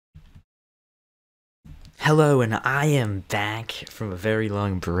Hello, and I am back from a very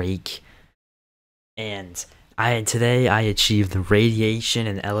long break, and today I achieved the Radiation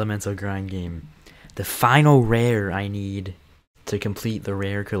and Elemental Grind game, the final rare I need to complete the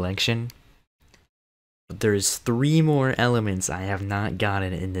rare collection. But there's 3 more elements I have not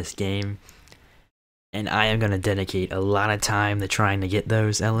gotten in this game, and I am gonna dedicate a lot of time to trying to get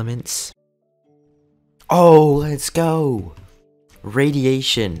those elements. Oh, let's go!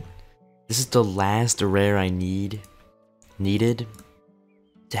 Radiation. This is the last rare I needed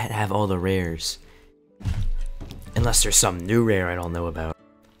to have all the rares. Unless there's some new rare I don't know about.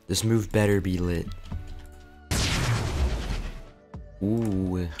 This move better be lit.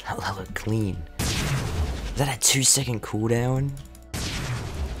 Ooh, hella clean. Is that a 2-second cooldown?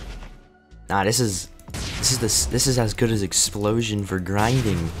 Nah, this is as good as Explosion for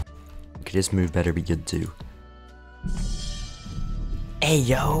grinding. Okay, this move better be good too. Hey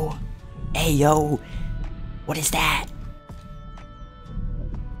yo! Hey yo! What is that?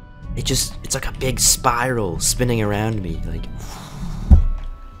 It's like a big spiral spinning around me, like,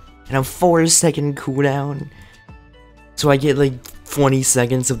 and I'm 4-second cooldown. So I get like 20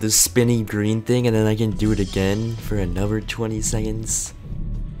 seconds of this spinny green thing, and then I can do it again for another 20 seconds.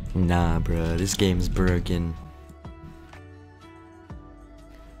 Nah, bruh, this game's broken.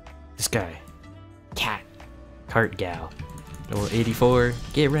 This guy. Cart gal. Level 84.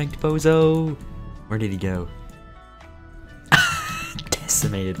 Get wrecked, bozo! Where did he go?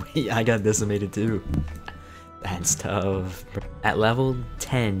 Decimated. Wait, I got decimated too. That's tough. At level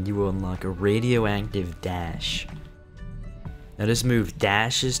 10, you will unlock a radioactive dash. Now this move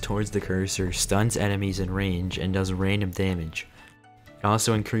dashes towards the cursor, stuns enemies in range, and does random damage. It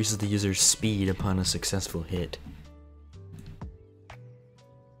also increases the user's speed upon a successful hit.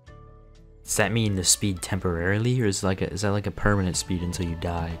 Does that mean the speed temporarily, or is that like a permanent speed until you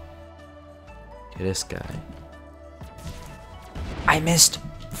die? Okay, this guy. I missed!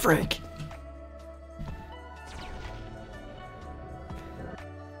 Frick!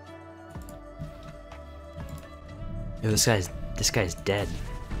 Yo, this guy's dead.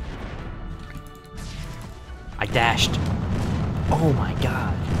 I dashed. Oh my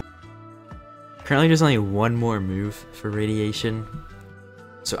god. Currently there's only one more move for radiation.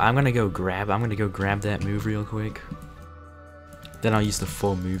 So I'm gonna go grab that move real quick. Then I'll use the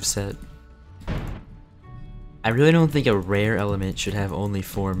full move set. I really don't think a rare element should have only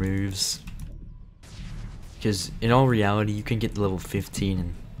 4 moves. Because in all reality, you can get to level 15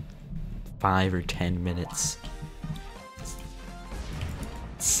 in 5 or 10 minutes.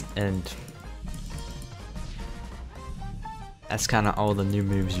 And that's kind of all the new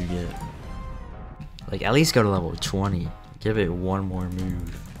moves you get. Like, at least go to level 20. Give it one more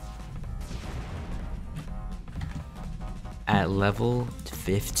move. At level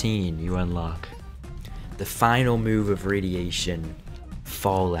 15, you unlock the final move of radiation,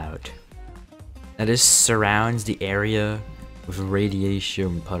 Fallout. Now this surrounds the area with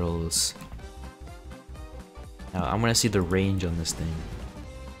radiation puddles. Now I'm gonna see the range on this thing.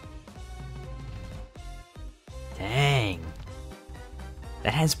 Dang.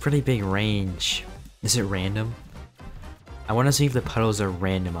 That has pretty big range. Is it random? I want to see if the puddles are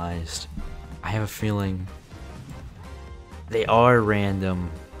randomized. I have a feeling they are randomly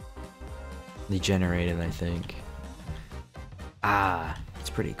generated, I think. Ah, it's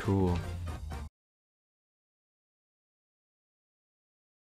pretty cool.